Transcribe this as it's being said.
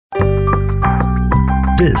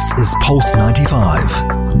This is Pulse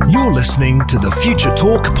 95. You're listening to the Future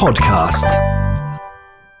Talk podcast.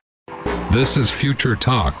 This is Future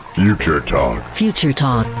Talk. Future Talk. Future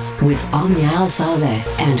Talk with Omnia Saleh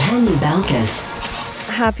and Hani Balkis.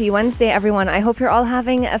 Happy Wednesday, everyone. I hope you're all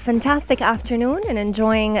having a fantastic afternoon and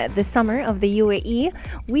enjoying the summer of the UAE.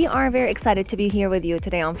 We are very excited to be here with you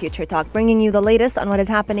today on Future Talk, bringing you the latest on what is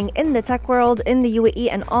happening in the tech world, in the UAE,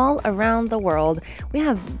 and all around the world. We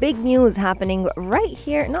have big news happening right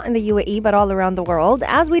here, not in the UAE, but all around the world,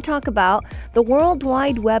 as we talk about the World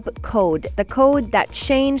Wide Web code. The code that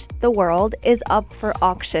changed the world is up for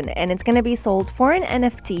auction, and it's going to be sold for an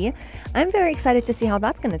NFT. I'm very excited to see how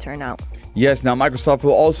that's going to turn out. Yes, now Microsoft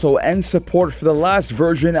will also end support for the last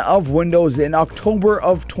version of Windows in October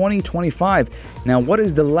of 2025. Now, what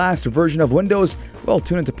is the last version of Windows? Well,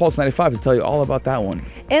 tune into Pulse 95 to tell you all about that one.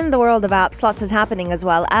 In the world of apps, lots is happening as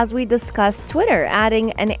well as we discuss Twitter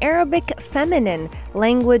adding an Arabic feminine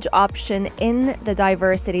language option in the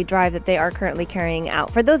diversity drive that they are currently carrying out.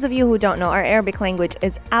 For those of you who don't know, our Arabic language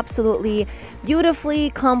is absolutely beautifully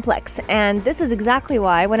complex, and this is exactly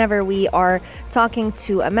why whenever we are talking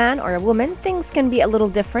to a man or a woman, things can be a little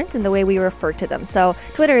different in the way we refer to them. So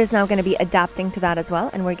Twitter is now going to be adapting to that as well,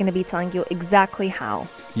 and we're going to be telling you exactly how.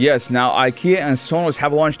 Yes, now IKEA and Sonos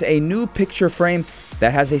have launched a new picture frame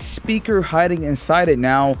that has a speaker hiding inside it.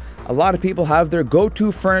 Now, a lot of people have their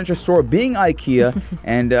go-to furniture store being IKEA,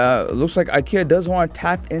 and it looks like IKEA does want to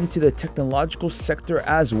tap into the technological sector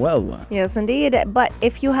as well. Yes, indeed. But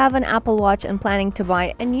if you have an Apple Watch and planning to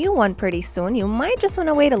buy a new one pretty soon, you might just want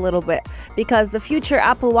to wait a little bit, because the future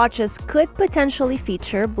Apple Watches could potentially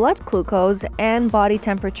feature blood glucose and body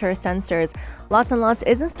temperature sensors. Lots and lots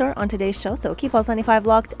is in store on today's show, so keep Pulse 95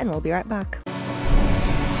 locked, and we'll be right back.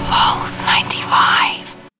 Pulse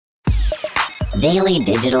 95. Daily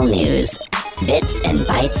digital news. Bits and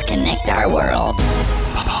bytes connect our world.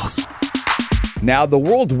 Now, the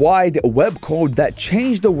World Wide Web code that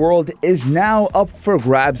changed the world is now up for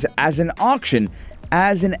grabs as an auction,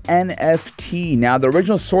 as an NFT. Now, the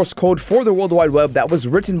original source code for the World Wide Web that was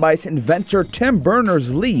written by its inventor Tim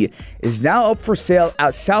Berners-Lee is now up for sale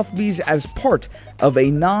at Sotheby's as part of a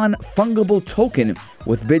non-fungible token,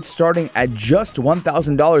 with bids starting at just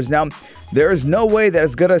 $1,000. Now, there is no way that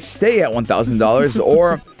it's going to stay at $1,000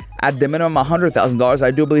 or at the minimum $100,000. I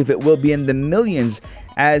do believe it will be in the millions,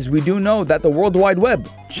 as we do know that the World Wide Web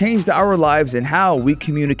changed our lives and how we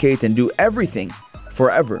communicate and do everything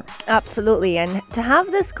forever. Absolutely. And to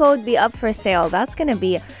have this code be up for sale, that's going to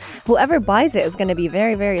be, whoever buys it is going to be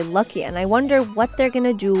very, very lucky. And I wonder what they're going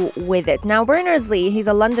to do with it. Now, Berners-Lee, he's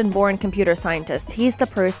a London-born computer scientist. He's the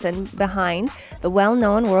person behind the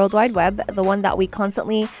well-known World Wide Web, the one that we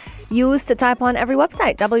constantly use to type on every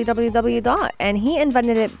website, www. And he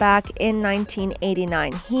invented it back in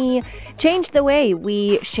 1989. He changed the way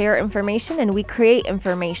we share information and we create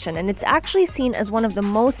information. And it's actually seen as one of the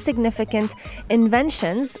most significant inventions,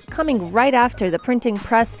 coming right after the printing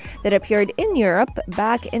press that appeared in Europe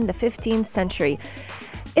back in the 15th century.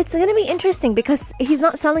 It's going to be interesting because he's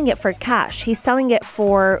not selling it for cash. He's selling it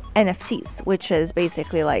for NFTs, which is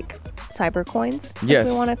basically like cyber coins, yes,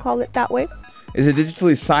 if we want to call it that way. Is a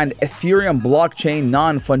digitally signed Ethereum blockchain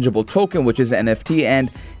non-fungible token, which is an NFT, and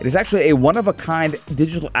it is actually a one-of-a-kind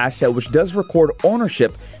digital asset which does record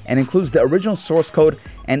ownership and includes the original source code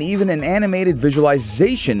and even an animated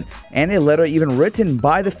visualization and a letter even written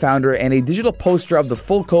by the founder and a digital poster of the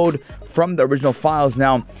full code from the original files.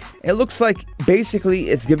 Now, it looks like basically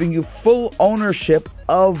it's giving you full ownership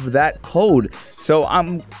of that code. So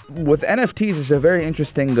with NFTs, it's a very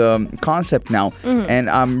interesting concept now, and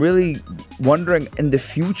I'm really wondering in the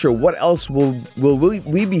future what else will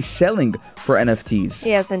we be selling for NFTs?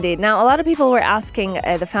 Yes, indeed. Now, a lot of people were asking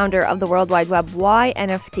the founder of the World Wide Web, why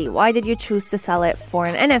NFT? Why did you choose to sell it for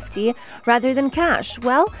an NFT rather than cash?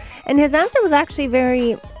 Well, and his answer was actually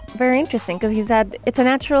very interesting, because he said it's a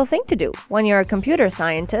natural thing to do when you're a computer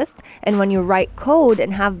scientist and when you write code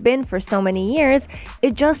and have been for so many years.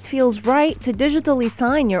 It just feels right to digitally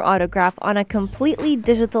sign your autograph on a completely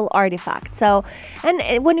digital artifact. So,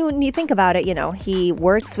 and when you think about it, you know, he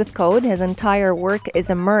works with code. His entire work is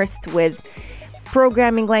immersed with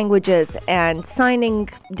programming languages and signing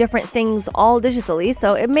different things all digitally.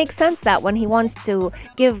 So it makes sense that when he wants to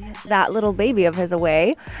give that little baby of his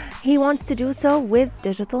away, he wants to do so with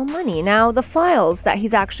digital money. Now, the files that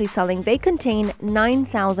he's actually selling, they contain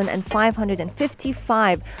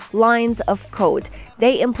 9,555 lines of code.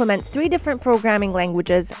 They implement 3 different programming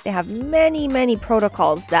languages. They have many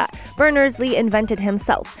protocols that Berners-Lee invented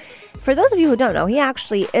himself. For those of you who don't know, he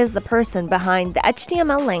actually is the person behind the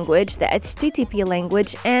HTML language, the HTTP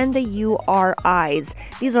language, and the URIs.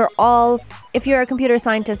 These are all, if you're a computer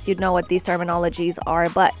scientist, you'd know what these terminologies are.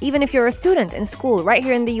 But even if you're a student in school right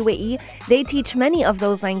here in the UAE, they teach many of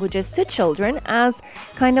those languages to children as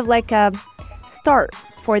kind of like a start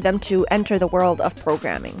for them to enter the world of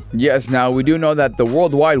programming. Yes, now we do know that the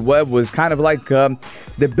World Wide Web was kind of like the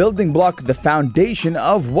building block, the foundation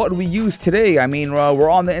of what we use today. I mean,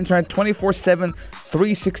 we're on the internet 24/7,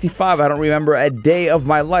 365. I don't remember a day of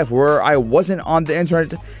my life where I wasn't on the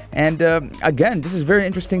internet. And again, this is very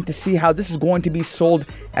interesting to see how this is going to be sold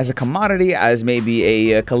as a commodity, as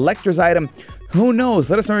maybe a collector's item. Who knows?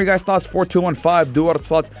 Let us know your guys' thoughts. 4215 Duar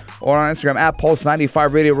Slot or on Instagram at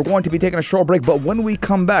Pulse95 Radio. We're going to be taking a short break, but when we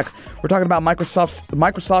come back, we're talking about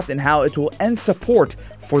Microsoft and how it will end support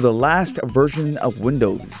for the last version of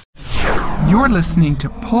Windows. You're listening to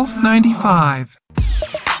Pulse 95.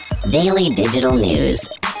 Daily digital news.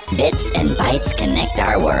 Bits and bytes connect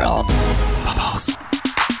our world.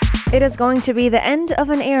 It is going to be the end of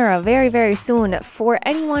an era very, very soon for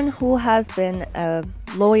anyone who has been a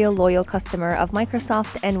loyal customer of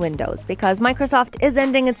Microsoft and Windows, because Microsoft is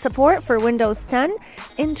ending its support for Windows 10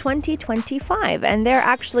 in 2025, and they're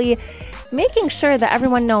actually making sure that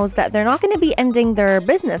everyone knows that they're not going to be ending their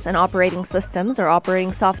business and operating systems or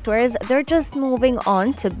operating softwares. They're just moving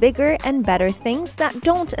on to bigger and better things that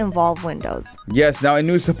don't involve Windows. Yes, now a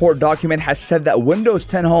new support document has said that Windows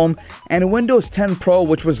 10 Home and Windows 10 Pro,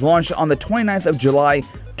 which was launched on the 29th of July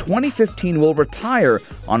 2015, will retire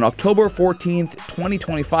on October 14th,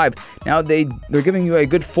 2025. Now, they're giving you a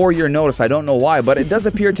good 4-year notice. I don't know why, but it does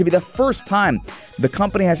appear to be the first time the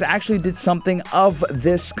company has actually did something of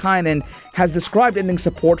this kind and has described ending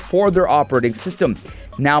support for their operating system.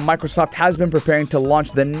 Now, Microsoft has been preparing to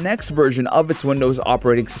launch the next version of its Windows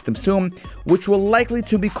operating system soon, which will likely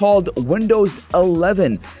to be called Windows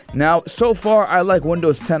 11. Now, so far, I like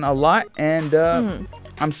Windows 10 a lot, and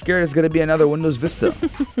I'm scared it's going to be another Windows Vista.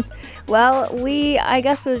 Well, I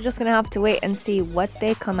guess we're just going to have to wait and see what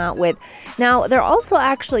they come out with. Now, they're also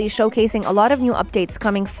actually showcasing a lot of new updates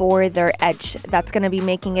coming for their Edge. That's going to be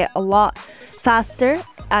making it a lot faster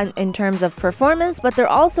and in terms of performance, but they're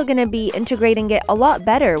also going to be integrating it a lot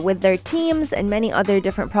better with their Teams and many other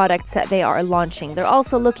different products that they are launching. They're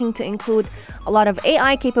also looking to include a lot of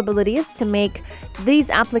AI capabilities to make these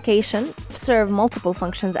applications serve multiple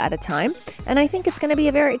functions at a time. And I think it's going to be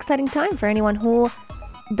a very exciting time for anyone who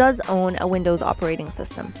does own a Windows operating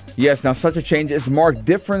system. Yes, now such a change is marked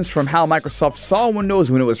difference from how Microsoft saw Windows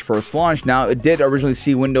when it was first launched. Now, it did originally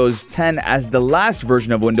see Windows 10 as the last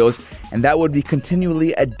version of Windows, and that would be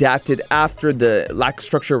continually adapted after the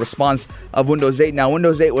lackluster response of Windows 8. Now,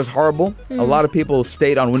 Windows 8 was horrible. A lot of people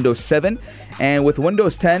stayed on Windows 7, and with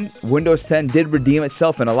Windows 10 did redeem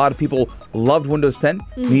itself, and a lot of people loved Windows 10,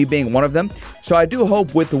 me being one of them. So I do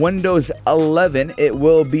hope with Windows 11, it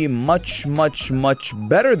will be much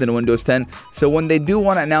better than Windows 10. So when they do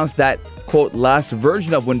want to announce that, quote, last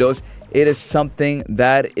version of Windows, it is something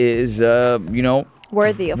that is,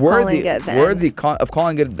 worthy of calling it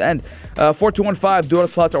the end. 4215 Dual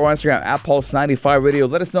Slots or Instagram at Pulse95 Radio.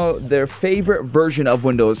 Let us know their favorite version of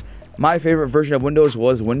Windows. My favorite version of Windows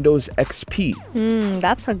was Windows XP.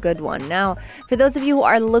 That's a good one. Now, for those of you who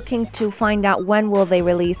are looking to find out when will they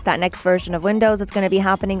release that next version of Windows, it's going to be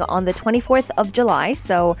happening on the 24th of July.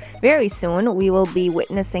 So very soon we will be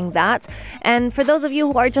witnessing that. And for those of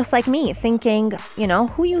you who are just like me, thinking,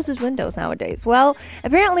 who uses Windows nowadays? Well,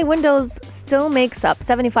 apparently Windows still makes up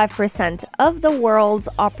 75% of the world's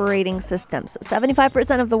operating systems. So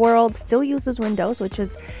 75% of the world still uses Windows, which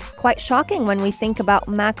is quite shocking when we think about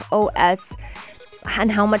Mac OS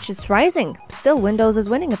and how much it's rising. Still, Windows is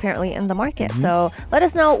winning apparently in the market. So let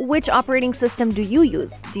us know, which operating system do you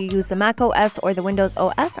use? Do you use the Mac OS or the Windows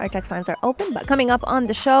OS? Our text lines are open. But coming up on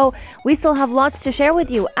the show, we still have lots to share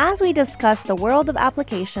with you as we discuss the world of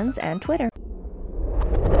applications and Twitter.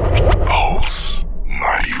 Pulse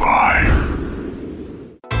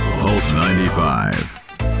 95. Pulse 95.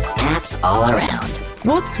 Apps all around.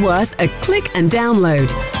 What's worth a click and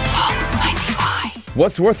download? Pulse 95.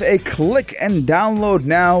 What's worth a click and download?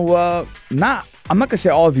 Now, I'm not gonna say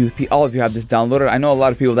all of you have this downloaded. I know a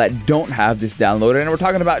lot of people that don't have this downloaded, and we're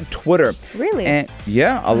talking about Twitter. Really? And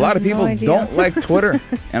yeah, a lot of people don't like Twitter,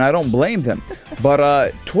 and I don't blame them.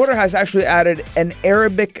 But Twitter has actually added an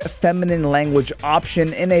Arabic feminine language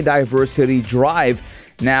option in a diversity drive.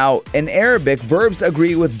 Now, in Arabic, verbs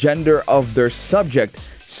agree with gender of their subject.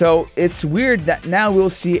 So it's weird that now we'll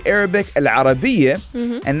see Arabic al-Arabiyya,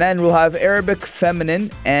 and then we'll have Arabic feminine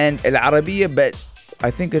and al-Arabiyya, but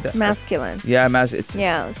I think it's masculine.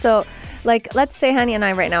 Yeah, So Like, let's say Hani and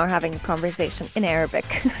I right now are having a conversation in Arabic.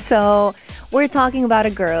 So we're talking about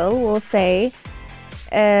a girl. We'll say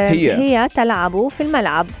هي تلعب في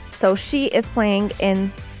الملعب. So she is playing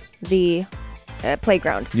in the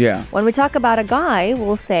playground. Yeah. When we talk about a guy,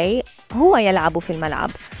 we'll say هو يلعب في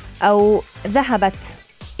الملعب أو ذهبت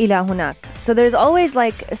إلى هناك. So there's always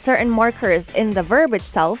like certain markers in the verb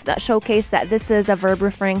itself that showcase that this is a verb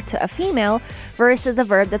referring to a female versus a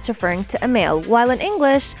verb that's referring to a male. While in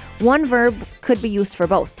English, one verb could be used for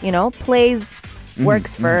both. You know, plays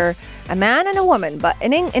works for a man and a woman. But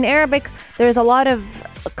in Arabic, there's a lot of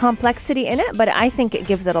complexity in it, but I think it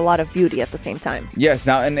gives it a lot of beauty at the same time. Yes,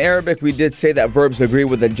 now in Arabic, we did say that verbs agree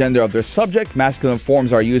with the gender of their subject. Masculine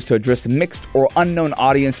forms are used to address mixed or unknown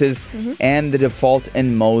audiences and the default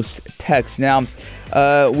in most texts. Now,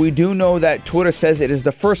 we do know that Twitter says it is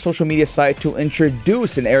the first social media site to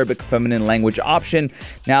introduce an Arabic feminine language option.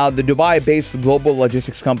 Now, the Dubai-based global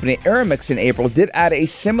logistics company Aramex in April did add a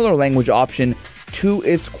similar language option to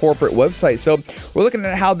its corporate website. So we're looking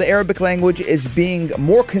at how the Arabic language is being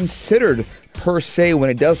more considered per se when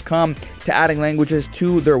it does come to adding languages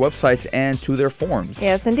to their websites and to their forms.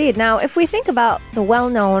 Yes, indeed. Now, if we think about the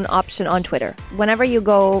well-known option on Twitter, whenever you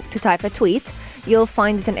go to type a tweet, you'll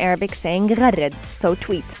find it in Arabic saying غرد, so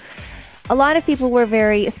tweet. A lot of people were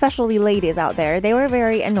very, especially ladies out there, they were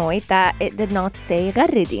very annoyed that it did not say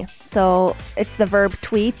غردي. So it's the verb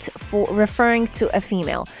tweet for referring to a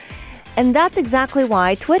female. And that's exactly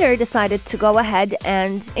why Twitter decided to go ahead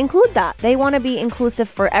and include that. They want to be inclusive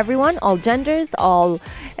for everyone, all genders, all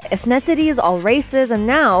ethnicities, all races. And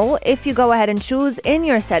now, if you go ahead and choose in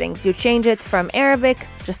your settings, you change it from Arabic,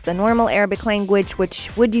 just the normal Arabic language,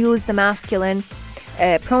 which would use the masculine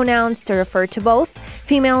pronouns to refer to both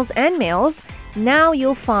females and males. Now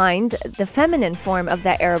you'll find the feminine form of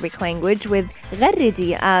that Arabic language with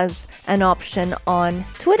غردي as an option on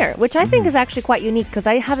Twitter, which I think is actually quite unique because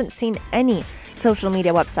I haven't seen any social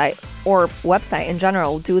media website or website in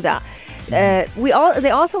general do that.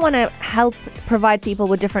 They also want to help provide people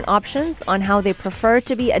with different options on how they prefer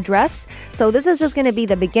to be addressed. So this is just going to be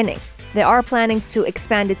the beginning. They are planning to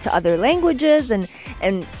expand it to other languages, and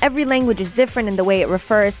every language is different in the way it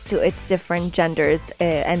refers to its different genders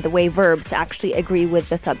and the way verbs actually agree with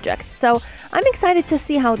the subject. So I'm excited to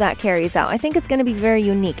see how that carries out. I think it's going to be very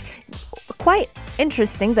unique. Quite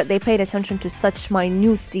interesting that they paid attention to such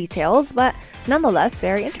minute details, but nonetheless,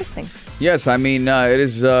 very interesting. Yes, I mean, it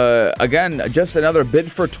is, again, just another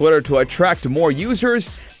bid for Twitter to attract more users.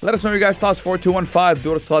 Let us know your guys' thoughts, 4215,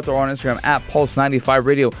 do it select or on Instagram at Pulse95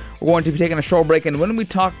 Radio. We're going to be taking a short break, and when we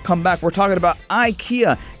come back, we're talking about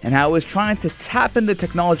IKEA and how it's trying to tap in the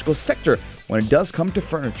technological sector when it does come to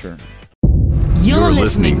furniture. You're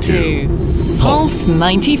listening to Pulse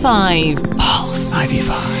 95. Pulse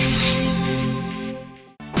 95.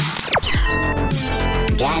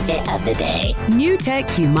 Gadget of the day. New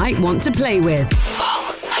tech you might want to play with.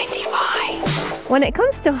 Pulse 95. When it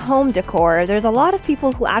comes to home decor, there's a lot of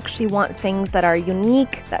people who actually want things that are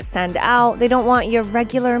unique, that stand out. They don't want your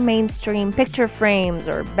regular mainstream picture frames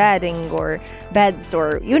or bedding or beds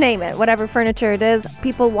or you name it, whatever furniture it is.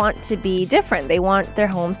 People want to be different. They want their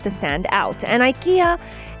homes to stand out. And IKEA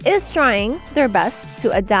is trying their best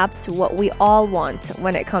to adapt to what we all want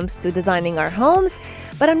when it comes to designing our homes.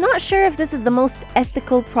 But I'm not sure if this is the most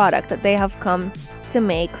ethical product that they have come to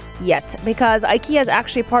make yet, because IKEA is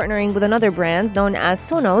actually partnering with another brand known as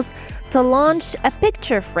Sonos to launch a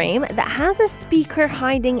picture frame that has a speaker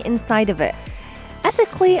hiding inside of it.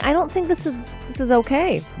 Ethically, I don't think this is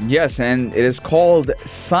okay. Yes, and it is called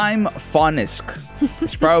symfonisk.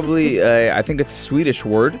 It's probably, I think it's a Swedish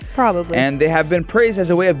word. Probably. And they have been praised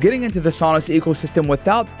as a way of getting into the Sonos ecosystem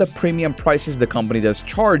without the premium prices the company does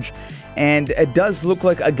charge. And it does look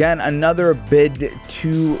like, again, another bid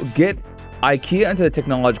to get IKEA into the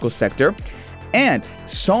technological sector. And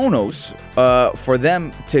Sonos, for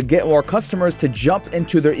them to get more customers to jump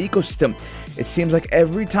into their ecosystem. It seems like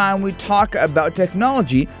every time we talk about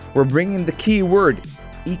technology, we're bringing the key word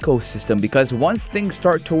ecosystem, because once things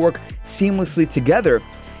start to work seamlessly together,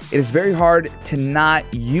 it is very hard to not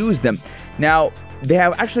use them. Now, they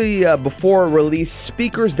have actually before released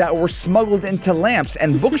speakers that were smuggled into lamps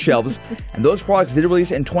and bookshelves, and those products did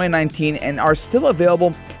release in 2019 and are still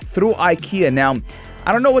available through IKEA. Now,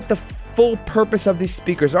 I don't know what the full purpose of these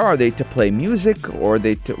speakers are. Are they to play music, or are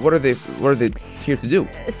they to, what are they here to do?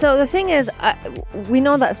 So the thing is, we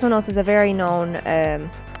know that Sonos is a very known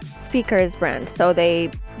speakers brand, so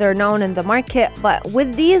they're known in the market. But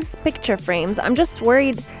with these picture frames, I'm just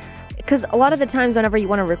worried, because a lot of the times whenever you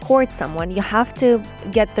want to record someone, you have to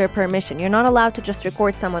get their permission. You're not allowed to just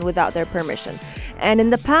record someone without their permission. And in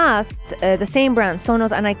the past, the same brand,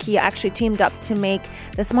 Sonos and IKEA, actually teamed up to make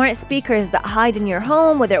the smart speakers that hide in your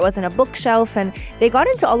home, whether it was in a bookshelf, and they got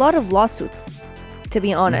into a lot of lawsuits, to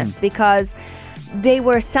be honest, because they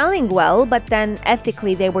were selling well, but then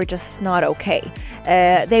ethically they were just not okay.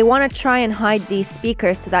 They want to try and hide these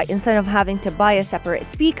speakers so that instead of having to buy a separate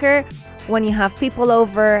speaker, when you have people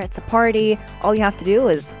over, it's a party, all you have to do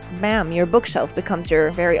is, bam, your bookshelf becomes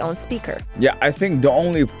your very own speaker. Yeah, I think the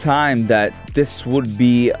only time that this would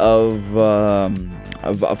be of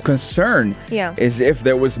concern is if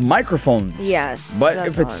there was microphones. Yes. But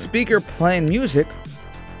if it's speaker playing music,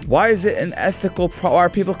 why is it an ethical why are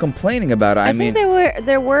people complaining about it? I think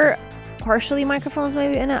there were partially microphones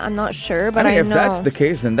maybe in it. I'm not sure, but I if know. that's the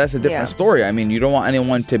case, then that's a different story. I mean, you don't want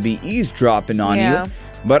anyone to be eavesdropping on you.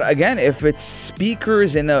 But again, if it's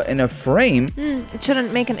speakers in a frame, it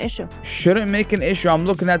shouldn't make an issue. I'm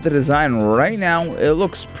looking at the design right now. It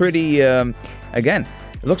looks pretty. Again,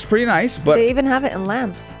 it looks pretty nice. But they even have it in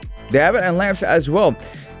lamps. They have it in lamps as well.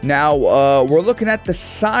 Now, we're looking at the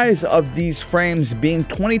size of these frames being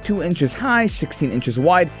 22 inches high, 16 inches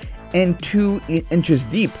wide, and 2 inches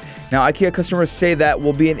deep. Now, IKEA customers say that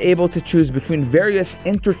we'll be able to choose between various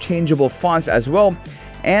interchangeable fonts as well,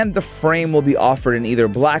 and the frame will be offered in either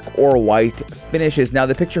black or white finishes. Now,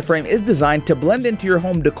 the picture frame is designed to blend into your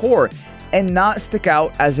home decor and not stick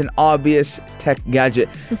out as an obvious tech gadget.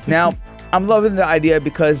 Now, I'm loving the idea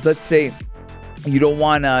because let's say you don't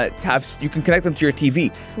want to have, you can connect them to your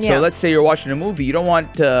TV. So let's say you're watching a movie, you don't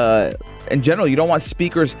want, in general, you don't want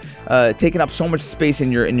speakers taking up so much space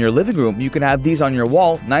in your living room. You can have these on your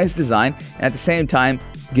wall, nice design, and at the same time,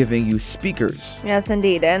 giving you speakers. Yes,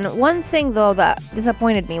 indeed. And one thing, though, that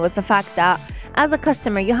disappointed me was the fact that as a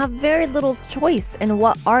customer, you have very little choice in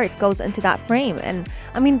what art goes into that frame. And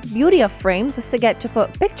I mean, the beauty of frames is to get to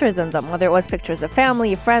put pictures in them, whether it was pictures of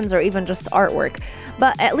family, friends, or even just artwork.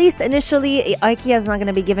 But at least initially, IKEA is not going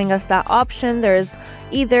to be giving us that option. There's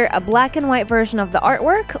either a black and white version of the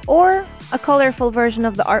artwork or a colorful version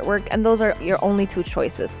of the artwork, and those are your only two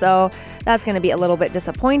choices. So that's going to be a little bit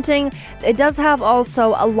disappointing. It does have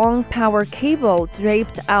also a long power cable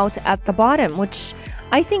draped out at the bottom, which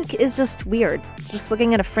I think is just weird. Just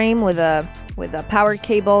looking at a frame with a power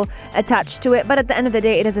cable attached to it. But at the end of the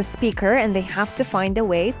day, it is a speaker and they have to find a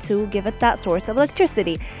way to give it that source of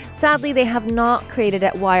electricity. Sadly, they have not created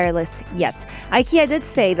it wireless yet. IKEA did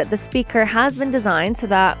say that the speaker has been designed so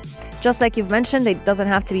that, just like you've mentioned, it doesn't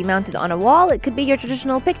have to be mounted on a wall. It could be your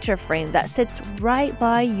traditional picture frame that sits right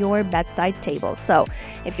by your bedside table. So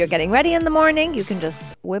if you're getting ready in the morning, you can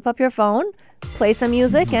just whip up your phone, play some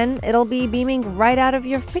music, and it'll be beaming right out of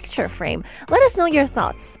your picture frame. Let us know your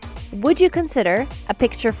thoughts. Would you consider a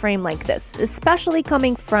picture frame like this, especially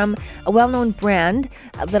coming from a well-known brand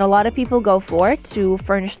that a lot of people go for to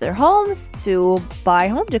furnish their homes, to buy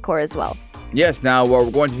home decor as well? Yes, now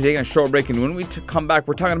we're going to be taking a short break, and when we come back,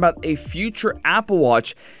 we're talking about a future Apple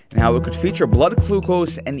Watch and how it could feature blood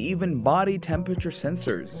glucose and even body temperature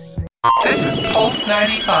sensors. This is Pulse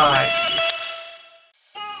 95.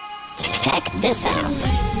 Check this out.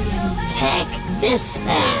 Check this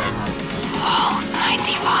out. Pulse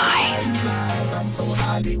 95.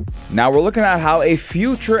 Now we're looking at how a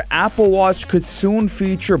future Apple Watch could soon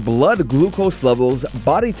feature blood glucose levels,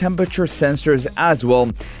 body temperature sensors as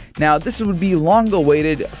well. Now this would be long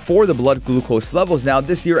awaited for the blood glucose levels. Now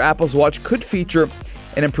this year Apple's watch could feature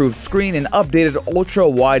an improved screen and updated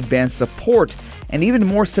ultra-wideband support, and even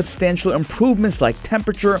more substantial improvements like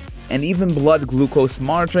temperature and even blood glucose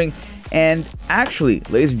monitoring. And actually,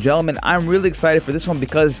 ladies and gentlemen, I'm really excited for this one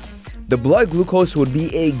because the blood glucose would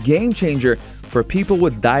be a game changer for people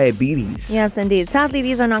with diabetes. Yes, indeed. Sadly,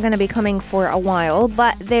 these are not going to be coming for a while,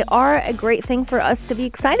 but they are a great thing for us to be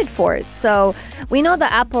excited for it. So we know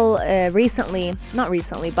that Apple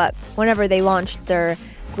but whenever they launched their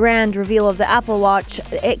grand reveal of the Apple Watch,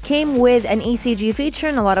 it came with an ECG feature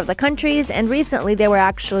in a lot of the countries, and recently they were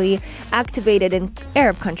actually activated in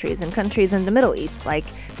Arab countries and countries in the Middle East, like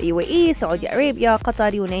the UAE, Saudi Arabia,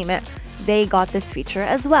 Qatar, you name it. They got this feature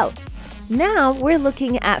as well. Now we're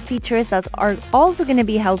looking at features that are also going to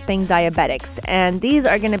be helping diabetics, and these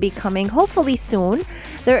are going to be coming hopefully soon.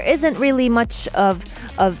 There isn't really much of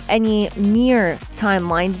any near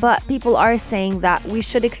timeline, but people are saying that we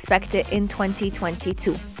should expect it in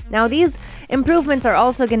 2022. Now these improvements are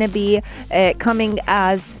also going to be coming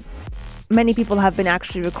as many people have been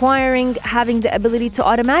actually requiring having the ability to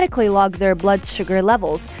automatically log their blood sugar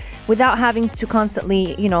levels without having to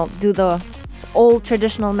constantly, do the old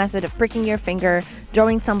traditional method of pricking your finger,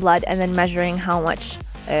 drawing some blood, and then measuring how much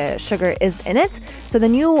sugar is in it. So the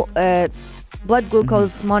new blood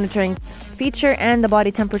glucose monitoring feature and the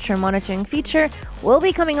body temperature monitoring feature will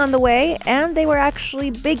be coming on the way, and they were actually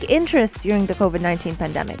big interest during the COVID-19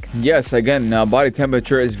 pandemic. Yes, again, body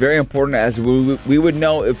temperature is very important, as we would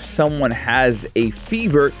know if someone has a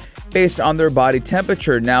fever based on their body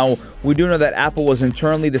temperature. Now, we do know that Apple was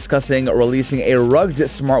internally discussing releasing a rugged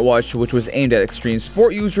smartwatch which was aimed at extreme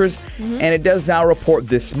sport users, and it does now report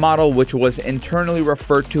this model, which was internally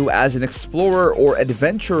referred to as an Explorer or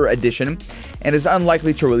Adventurer edition, and is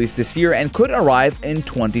unlikely to release this year and could arrive in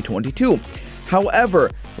 2022. However,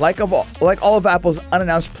 like all of Apple's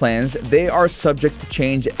unannounced plans, they are subject to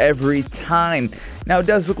change every time. Now, it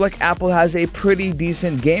does look like Apple has a pretty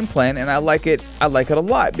decent game plan, and I like it a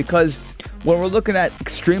lot, because when we're looking at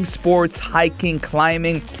extreme sports, hiking,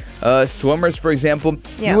 climbing, swimmers, for example,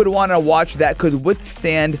 you would want a watch that could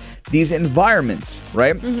withstand these environments,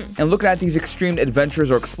 right? And looking at these extreme adventures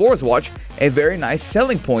or explorers watch, a very nice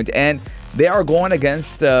selling point. And they are going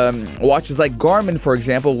against watches like Garmin, for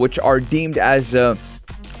example, which are deemed as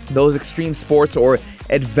those extreme sports or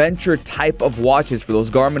adventure type of watches. For those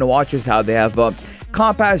Garmin watches, how they have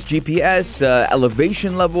compass, GPS,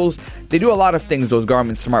 elevation levels. They do a lot of things, those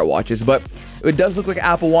Garmin smartwatches, but it does look like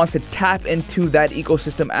Apple wants to tap into that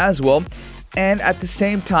ecosystem as well, and at the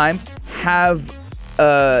same time have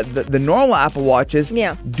the normal Apple watches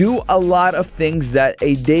do a lot of things that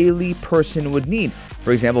a daily person would need.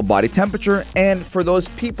 For example, body temperature, and for those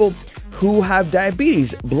people who have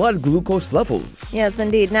diabetes, blood glucose levels. Yes,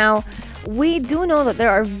 indeed. Now, we do know that there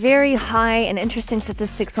are very high and interesting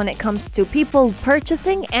statistics when it comes to people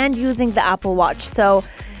purchasing and using the Apple Watch. So,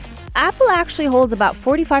 Apple actually holds about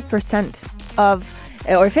 45%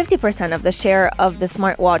 or 50% of the share of the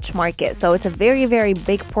smartwatch market. So it's a very, very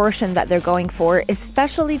big portion that they're going for,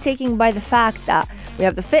 especially taking by the fact that we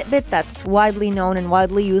have the Fitbit that's widely known and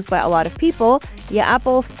widely used by a lot of people.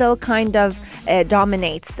 Apple still kind of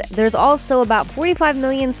dominates. There's also about 45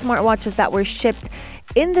 million smartwatches that were shipped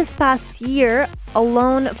in this past year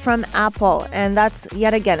alone from Apple. And that's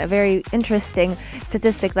yet again a very interesting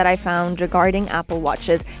statistic that I found regarding Apple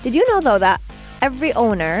Watches. Did you know though that every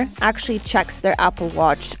owner actually checks their Apple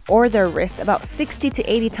Watch or their wrist about 60 to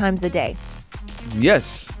 80 times a day?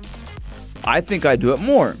 Yes. I think I do it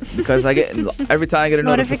more, because I get every time I get a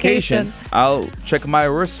notification, I'll check my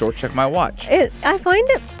wrist or check my watch. I find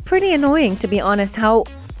it pretty annoying, to be honest, how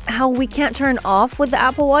we can't turn off with the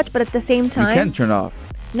Apple Watch, but at the same time... You can turn off.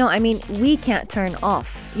 No, I mean, we can't turn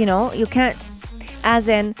off. You know, you can't, as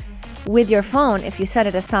in with your phone, if you set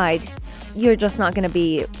it aside, you're just not going to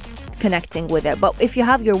be connecting with it. But if you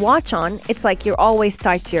have your watch on, it's like you're always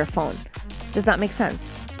tied to your phone. Does that make sense?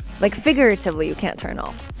 Like figuratively, you can't turn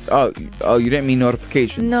off. Oh, you didn't mean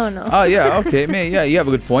notifications? No. Oh, yeah, okay, yeah, you have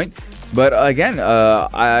a good point. But again,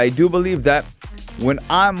 I do believe that when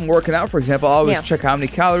I'm working out, for example, I always check how many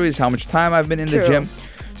calories, how much time I've been in the gym.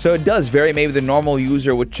 So it does vary. Maybe the normal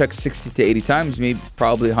user would check 60 to 80 times, maybe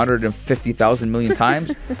probably 150,000 million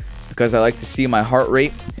times, because I like to see my heart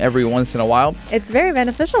rate every once in a while. It's very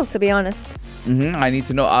beneficial, to be honest. I need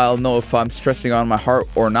to know. I'll know if I'm stressing on my heart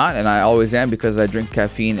or not, and I always am, because I drink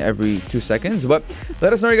caffeine every 2 seconds. But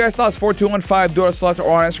let us know your guys' thoughts. 4215 Dora Select,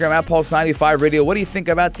 or on Instagram at Pulse95 Radio. What do you think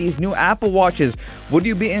about these new Apple Watches? Would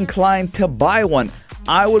you be inclined to buy one?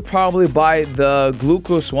 I would probably buy the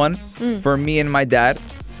glucose one for me and my dad,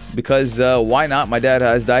 because why not? My dad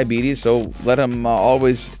has diabetes, so let him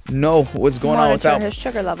always know what's going on without his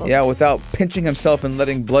sugar levels. Yeah, without pinching himself and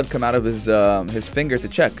letting blood come out of his finger to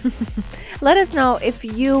check. Let us know if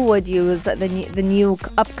you would use the new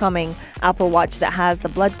upcoming Apple Watch that has the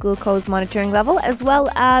blood glucose monitoring level as well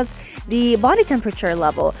as the body temperature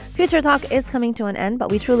level. Future Talk is coming to an end,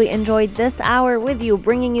 but we truly enjoyed this hour with you,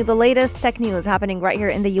 bringing you the latest tech news happening right here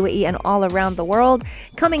in the UAE and all around the world.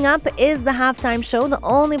 Coming up is the halftime show, the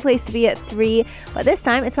only place to be at 3, but this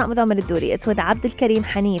time it's not with Omar Al-Douri, it's with Abdul Karim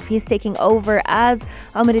Hanif. He's taking over as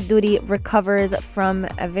Omar Al-Douri recovers from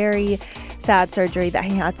a very sad surgery that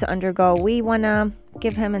he had to undergo. We want to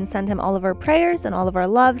give him and send him all of our prayers and all of our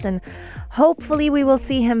loves, and hopefully we will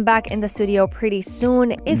see him back in the studio pretty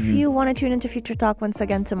soon. If you want to tune into Future Talk once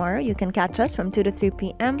again tomorrow, you can catch us from 2 to 3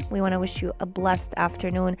 p.m. We want to wish you a blessed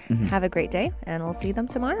afternoon. Have a great day, and we'll see them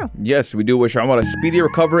tomorrow. Yes, we do wish Omar a speedy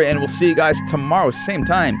recovery, and we'll see you guys tomorrow, same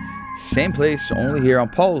time, same place, only here on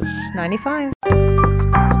Pulse 95.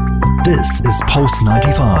 This is Pulse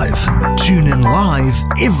 95. Tune in live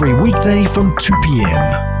every weekday from 2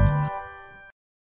 p.m.